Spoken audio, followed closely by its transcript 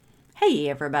Hey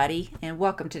everybody, and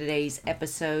welcome to today's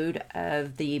episode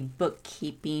of the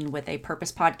Bookkeeping with a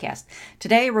Purpose podcast.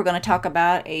 Today we're going to talk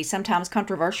about a sometimes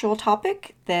controversial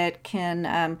topic that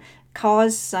can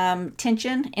cause some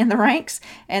tension in the ranks,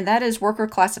 and that is worker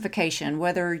classification.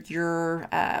 Whether you're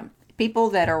people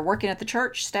that are working at the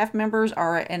church, staff members,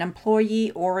 are an employee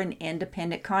or an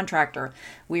independent contractor.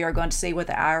 We are going to see what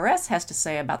the IRS has to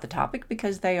say about the topic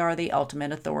because they are the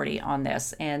ultimate authority on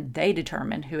this and they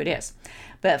determine who it is.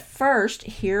 But first,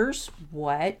 here's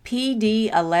what PD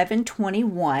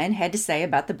 1121 had to say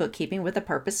about the Bookkeeping with a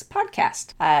Purpose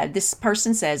podcast. This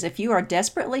person says, if you are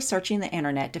desperately searching the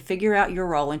internet to figure out your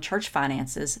role in church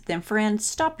finances, then friend,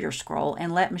 stop your scroll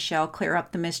and let Michelle clear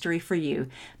up the mystery for you.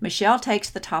 Michelle takes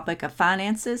the topic of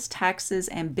finances, taxes,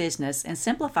 and business and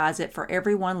simplifies it for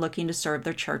everyone looking to serve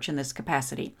their church in this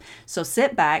capacity. So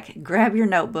sit back, grab your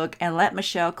notebook, and let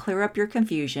Michelle clear up your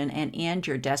confusion and end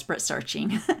your desperate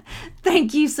searching.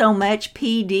 Thank you so much,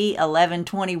 PD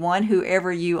 1121,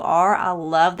 whoever you are. I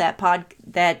love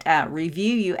that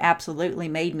review. You absolutely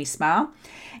made me smile.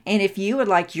 And if you would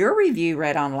like your review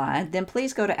read online, then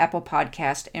please go to Apple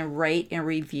Podcast and rate and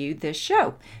review this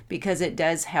show because it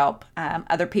does help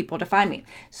other people to find me.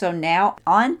 So now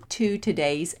on to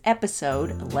today's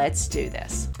episode. Let's do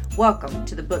this. Welcome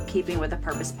to the Bookkeeping with a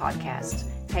Purpose podcast.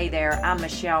 Hey there, I'm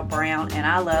Michelle Brown, and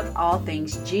I love all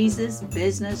things Jesus,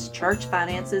 business, church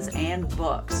finances, and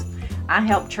books. I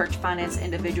help church finance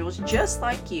individuals just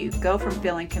like you go from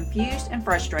feeling confused and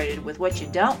frustrated with what you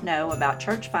don't know about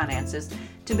church finances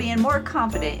to being more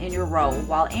confident in your role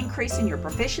while increasing your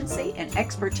proficiency and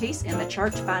expertise in the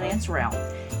church finance realm.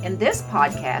 In this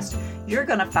podcast, you're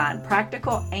going to find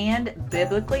practical and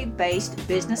biblically based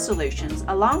business solutions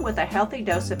along with a healthy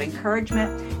dose of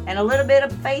encouragement and a little bit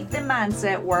of faith and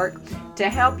mindset work to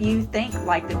help you think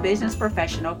like the business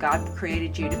professional God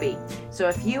created you to be. So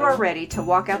if you are ready to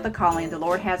walk out the calling the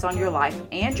Lord has on your life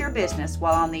and your business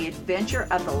while on the adventure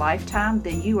of the lifetime,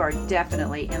 then you are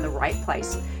definitely in the right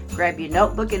place. Grab your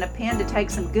notebook and a pen to take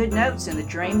some good notes in the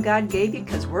dream God gave you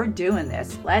because we're doing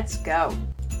this. Let's go.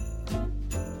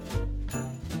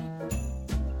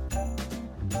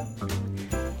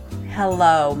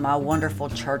 Hello, my wonderful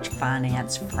church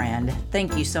finance friend.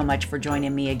 Thank you so much for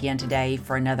joining me again today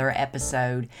for another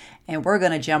episode. And we're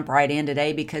going to jump right in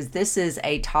today because this is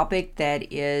a topic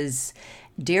that is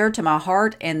dear to my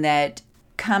heart and that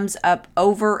comes up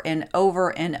over and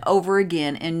over and over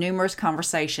again in numerous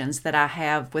conversations that I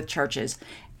have with churches.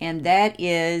 And that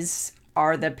is,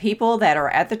 are the people that are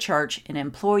at the church an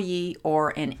employee or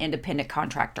an independent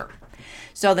contractor?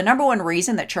 So the number one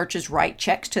reason that churches write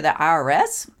checks to the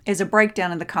IRS is a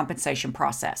breakdown in the compensation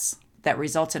process that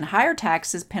results in higher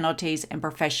taxes, penalties, and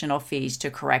professional fees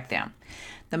to correct them.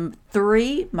 The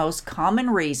three most common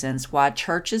reasons why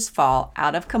churches fall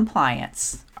out of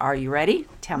compliance. Are you ready?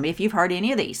 Tell me if you've heard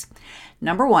any of these.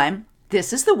 Number one,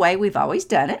 this is the way we've always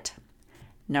done it.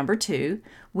 Number two,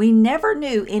 we never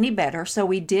knew any better, so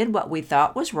we did what we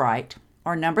thought was right.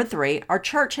 Or number three, our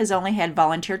church has only had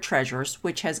volunteer treasurers,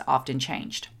 which has often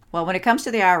changed. Well, when it comes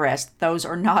to the IRS, those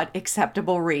are not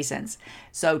acceptable reasons.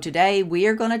 So today we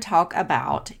are going to talk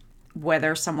about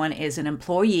whether someone is an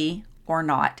employee or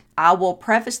not. I will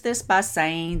preface this by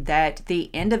saying that the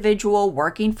individual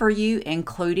working for you,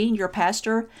 including your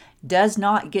pastor, does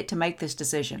not get to make this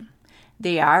decision.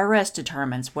 The IRS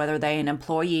determines whether they are an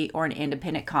employee or an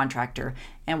independent contractor,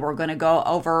 and we're going to go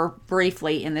over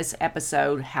briefly in this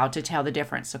episode how to tell the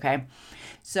difference, okay?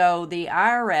 So the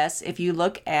IRS, if you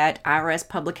look at IRS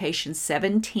publication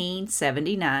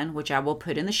 1779, which I will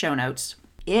put in the show notes,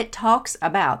 it talks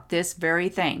about this very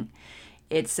thing.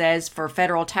 It says for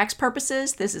federal tax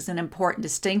purposes, this is an important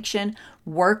distinction.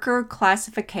 Worker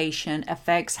classification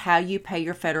affects how you pay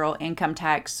your federal income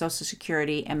tax, Social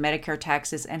Security, and Medicare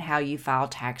taxes and how you file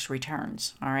tax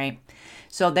returns. All right.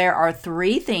 So there are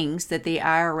three things that the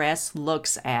IRS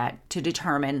looks at to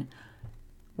determine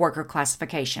worker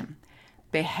classification: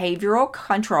 behavioral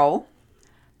control,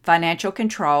 financial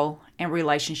control, and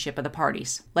relationship of the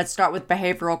parties. Let's start with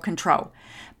behavioral control.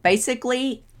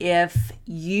 Basically, if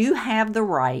you have the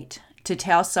right to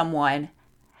tell someone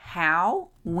how,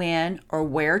 when, or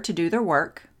where to do their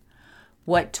work,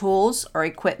 what tools or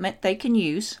equipment they can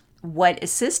use, what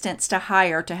assistants to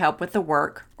hire to help with the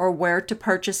work, or where to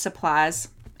purchase supplies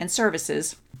and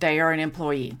services, they are an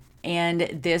employee. And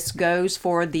this goes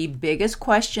for the biggest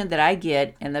question that I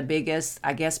get and the biggest,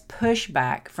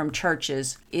 pushback from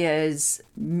churches is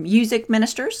music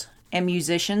ministers and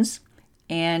musicians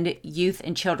and youth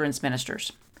and children's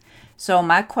ministers. So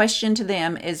my question to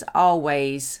them is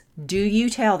always, do you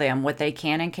tell them what they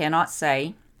can and cannot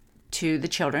say to the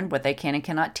children, what they can and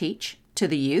cannot teach to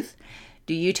the youth?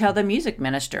 Do you tell the music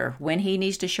minister when he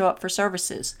needs to show up for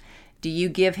services? Do you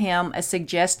give him a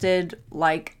suggested,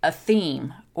 like a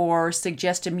theme or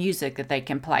suggested music that they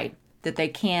can play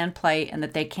and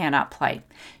that they cannot play?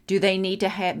 Do they need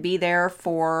to be there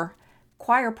for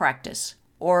choir practice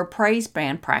or praise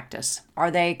band practice?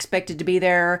 Are they expected to be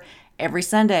there every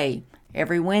Sunday,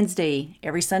 every Wednesday,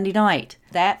 every Sunday night?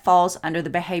 That falls under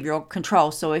the behavioral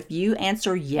control. So if you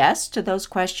answer yes to those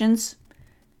questions,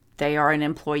 they are an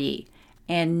employee.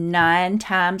 And 9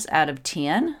 times out of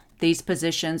 10, these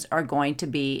positions are going to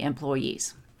be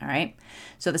employees. All right.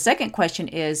 So the second question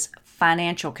is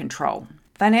financial control.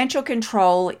 Financial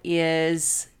control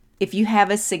is if you have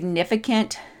a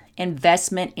significant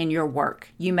investment in your work.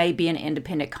 You may be an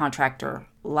independent contractor,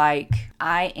 like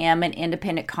I am an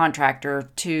independent contractor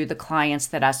to the clients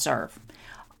that I serve.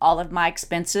 All of my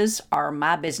expenses are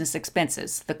my business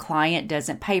expenses. The client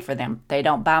doesn't pay for them. They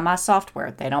don't buy my software.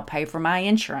 They don't pay for my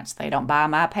insurance. They don't buy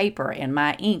my paper and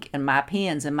my ink and my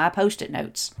pens and my Post-it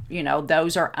notes.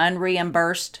 Those are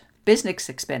unreimbursed business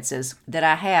expenses that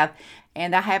I have,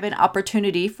 and I have an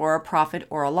opportunity for a profit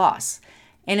or a loss.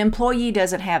 An employee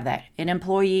doesn't have that. An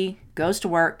employee goes to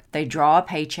work, they draw a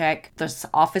paycheck, the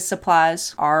office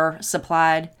supplies are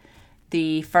supplied,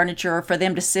 the furniture for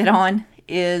them to sit on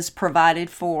is provided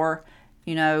for.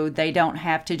 They don't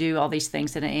have to do all these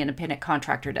things that an independent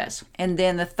contractor does. And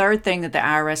then the third thing that the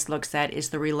IRS looks at is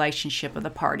the relationship of the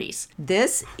parties.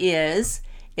 This is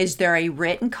there a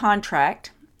written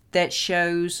contract that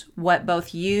shows what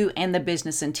both you and the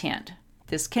business intend?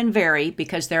 This can vary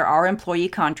because there are employee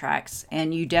contracts,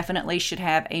 and you definitely should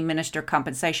have a minister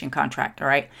compensation contract, all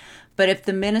right? But if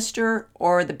the minister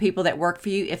or the people that work for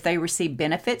you, if they receive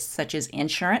benefits such as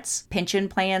insurance, pension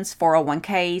plans,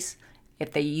 401ks,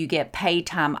 if you get paid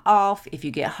time off, if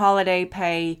you get holiday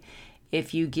pay,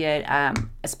 if you get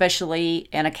especially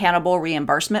an accountable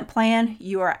reimbursement plan,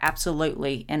 you are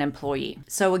absolutely an employee.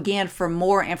 So again, for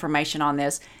more information on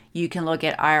this, you can look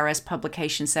at IRS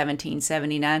Publication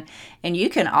 1779. And you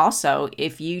can also,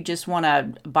 if you just want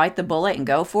to bite the bullet and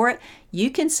go for it,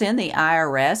 you can send the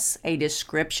IRS a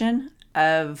description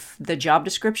of the job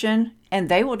description, and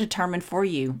they will determine for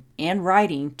you in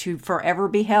writing to forever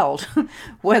be held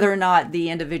whether or not the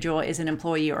individual is an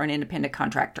employee or an independent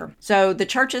contractor. So the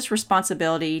church's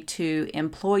responsibility to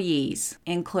employees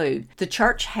include the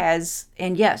church has,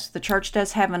 and yes, the church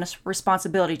does have a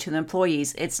responsibility to the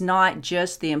employees. It's not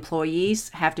just the employees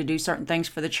have to do certain things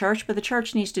for the church, but the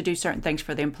church needs to do certain things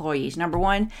for the employees. Number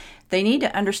one, they need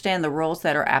to understand the rules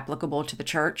that are applicable to the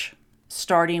church,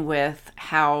 starting with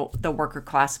how the worker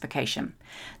classification.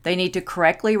 They need to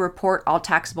correctly report all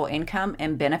taxable income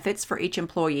and benefits for each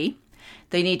employee.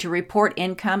 They need to report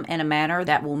income in a manner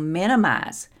that will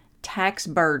minimize tax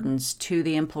burdens to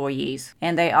the employees.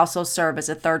 And they also serve as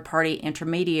a third-party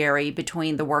intermediary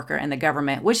between the worker and the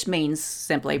government, which means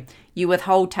simply you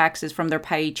withhold taxes from their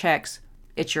paychecks.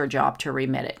 It's your job to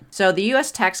remit it. So the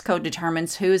U.S. tax code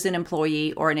determines who is an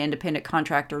employee or an independent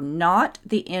contractor, not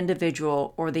the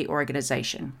individual or the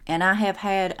organization. And I have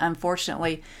had,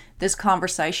 unfortunately, this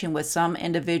conversation with some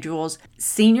individuals,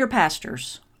 senior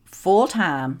pastors,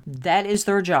 full-time, that is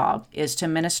their job, is to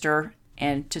minister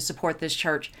and to support this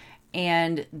church.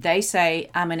 And they say,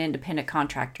 I'm an independent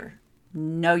contractor.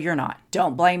 No, you're not.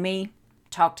 Don't blame me.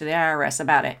 Talk to the IRS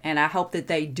about it. And I hope that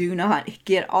they do not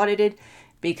get audited,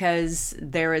 because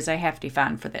there is a hefty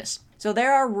fine for this. So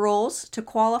there are rules to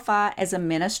qualify as a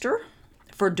minister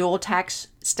for dual tax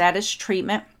status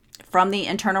treatment from the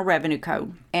Internal Revenue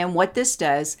Code. And what this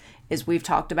does is, we've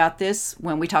talked about this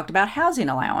when we talked about housing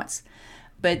allowance.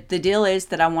 But the deal is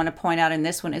that I want to point out in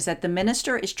this one is that the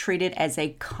minister is treated as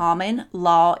a common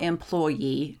law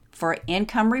employee for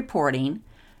income reporting,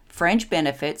 fringe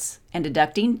benefits, and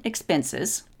deducting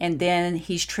expenses, and then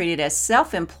he's treated as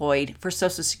self-employed for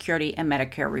Social Security and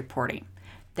Medicare reporting.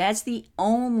 That's the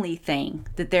only thing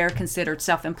that they're considered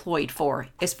self-employed for,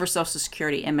 is for Social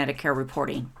Security and Medicare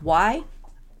reporting. Why?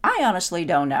 I honestly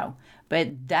don't know,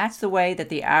 but that's the way that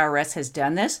the IRS has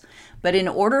done this. But in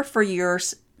order for your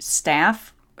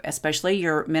staff, especially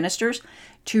your ministers,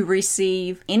 to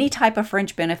receive any type of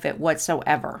fringe benefit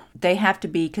whatsoever, they have to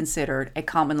be considered a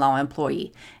common law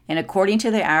employee. And according to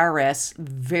the IRS,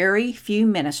 very few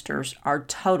ministers are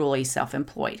totally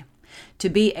self-employed. To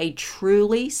be a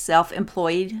truly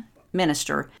self-employed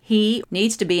minister, he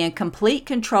needs to be in complete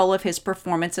control of his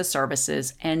performance of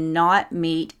services and not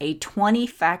meet a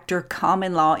 20-factor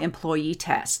common law employee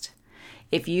test.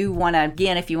 If you want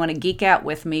to geek out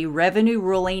with me, Revenue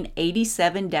Ruling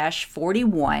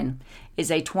 87-41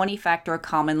 is a 20-factor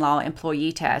common law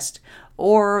employee test,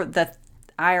 or the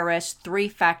IRS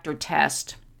 3-factor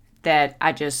test that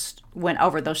I just went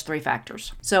over those 3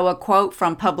 factors. So a quote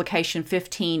from publication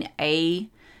 15A,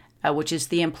 which is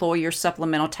the Employer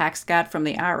Supplemental Tax Guide from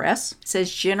the IRS,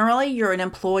 says, generally, you're an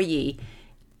employee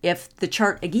if the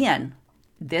church, again,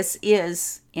 this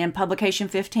is in publication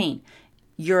 15,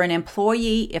 you're an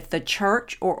employee if the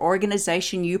church or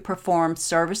organization you perform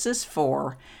services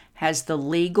for has the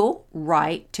legal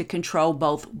right to control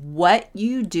both what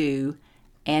you do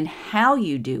and how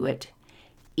you do it,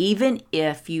 even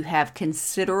if you have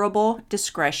considerable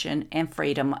discretion and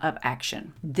freedom of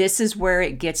action. This is where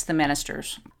it gets the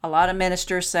ministers. A lot of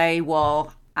ministers say,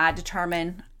 well, I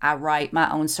write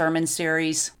my own sermon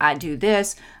series, I do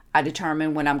this, I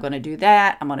determine when I'm going to do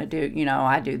that, I'm going to do,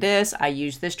 I do this, I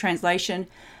use this translation.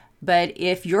 But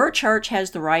if your church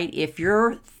has the right, if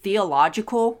your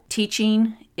theological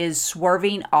teaching is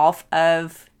swerving off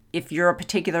of, if you're a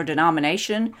particular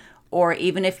denomination, or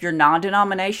even if you're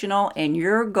non-denominational and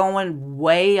you're going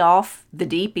way off the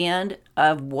deep end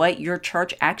of what your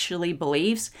church actually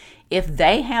believes, if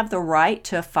they have the right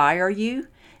to fire you,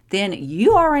 then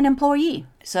you are an employee.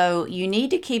 So you need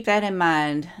to keep that in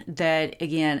mind that,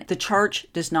 again, the church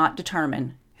does not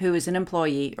determine who is an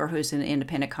employee or who's an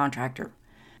independent contractor.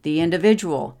 The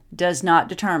individual does not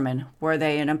determine whether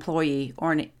they are an employee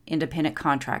or an independent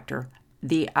contractor.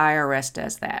 The IRS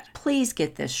does that. Please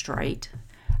get this straight.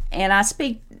 And I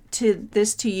speak to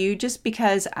this to you just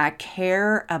because I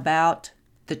care about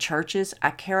the churches.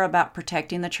 I care about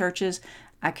protecting the churches.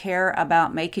 I care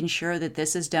about making sure that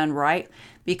this is done right,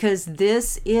 because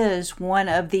this is one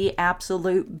of the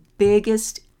absolute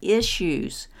biggest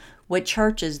issues with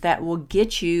churches that will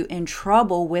get you in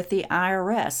trouble with the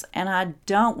IRS. And I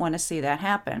don't want to see that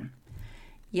happen.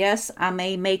 Yes, I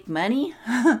may make money,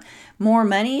 more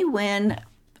money when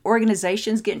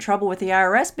organizations get in trouble with the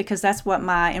IRS, because that's what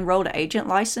my enrolled agent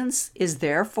license is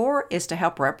there for, is to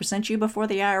help represent you before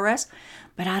the IRS.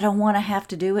 But I don't want to have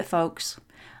to do it, folks.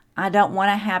 I don't want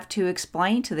to have to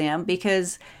explain to them,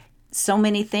 because so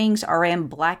many things are in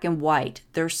black and white.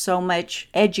 There's so much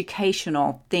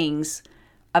educational things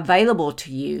available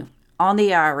to you on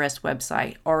the IRS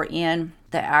website or in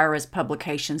the IRS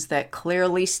publications that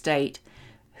clearly state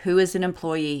who is an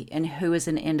employee and who is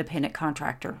an independent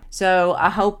contractor. So I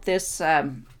hope this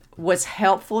was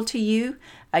helpful to you.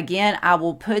 Again, I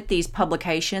will put these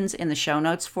publications in the show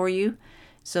notes for you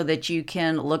so that you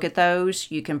can look at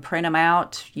those. You can print them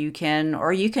out. You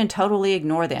can totally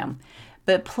ignore them.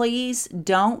 But please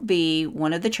don't be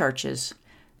one of the churches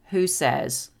who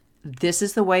says, this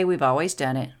is the way we've always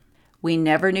done it. We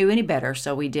never knew any better,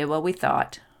 so we did what we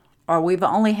thought. Or we've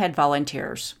only had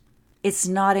volunteers. It's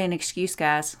not an excuse,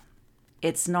 guys.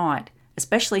 It's not.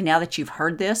 Especially now that you've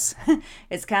heard this.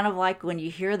 It's kind of like when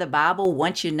you hear the Bible,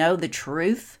 once you know the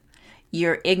truth,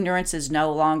 your ignorance is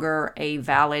no longer a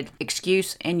valid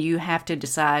excuse, and you have to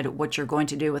decide what you're going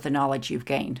to do with the knowledge you've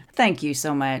gained. Thank you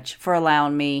so much for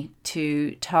allowing me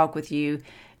to talk with you,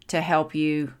 to help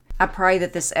you. I pray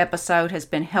that this episode has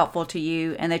been helpful to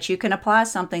you and that you can apply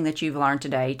something that you've learned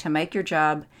today to make your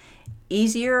job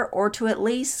easier, or to at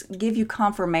least give you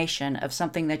confirmation of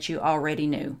something that you already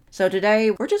knew. So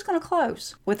today we're just going to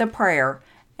close with a prayer,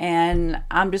 and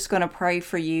I'm just going to pray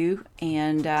for you.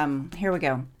 And here we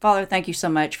go. Father, thank you so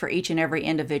much for each and every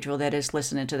individual that is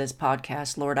listening to this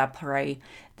podcast. Lord, I pray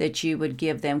that you would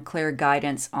give them clear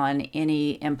guidance on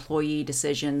any employee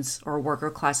decisions or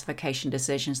worker classification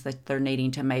decisions that they're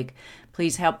needing to make.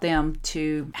 Please help them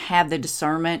to have the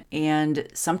discernment and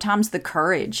sometimes the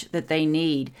courage that they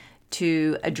need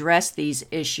to address these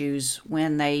issues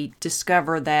when they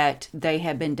discover that they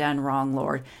have been done wrong,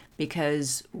 Lord.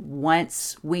 Because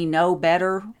once we know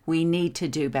better, we need to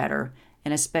do better,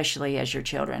 and especially as your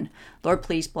children. Lord,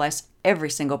 please bless every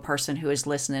single person who is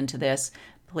listening to this.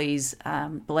 Please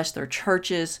bless their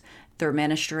churches, their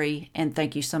ministry, and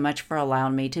thank you so much for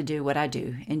allowing me to do what I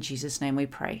do. In Jesus' name we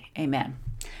pray. Amen.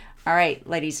 All right,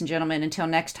 ladies and gentlemen, until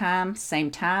next time,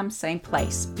 same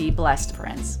place. Be blessed,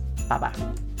 friends. Bye-bye.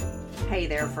 Hey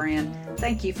there, friend.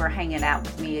 Thank you for hanging out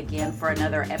with me again for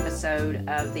another episode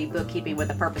of the Bookkeeping with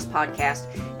a Purpose podcast.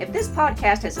 If this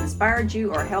podcast has inspired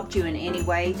you or helped you in any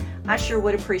way, I sure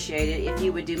would appreciate it if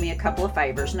you would do me a couple of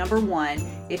favors. Number one,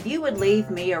 if you would leave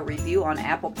me a review on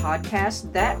Apple Podcasts,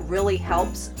 that really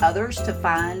helps others to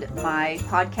find my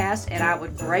podcast, and I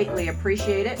would greatly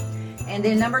appreciate it. And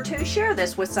then number two, share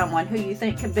this with someone who you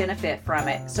think could benefit from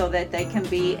it so that they can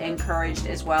be encouraged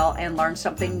as well and learn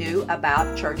something new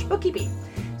about church bookkeeping.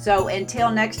 So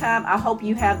until next time, I hope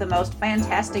you have the most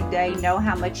fantastic day. Know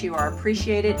how much you are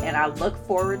appreciated, and I look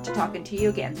forward to talking to you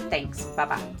again. Thanks.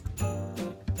 Bye-bye.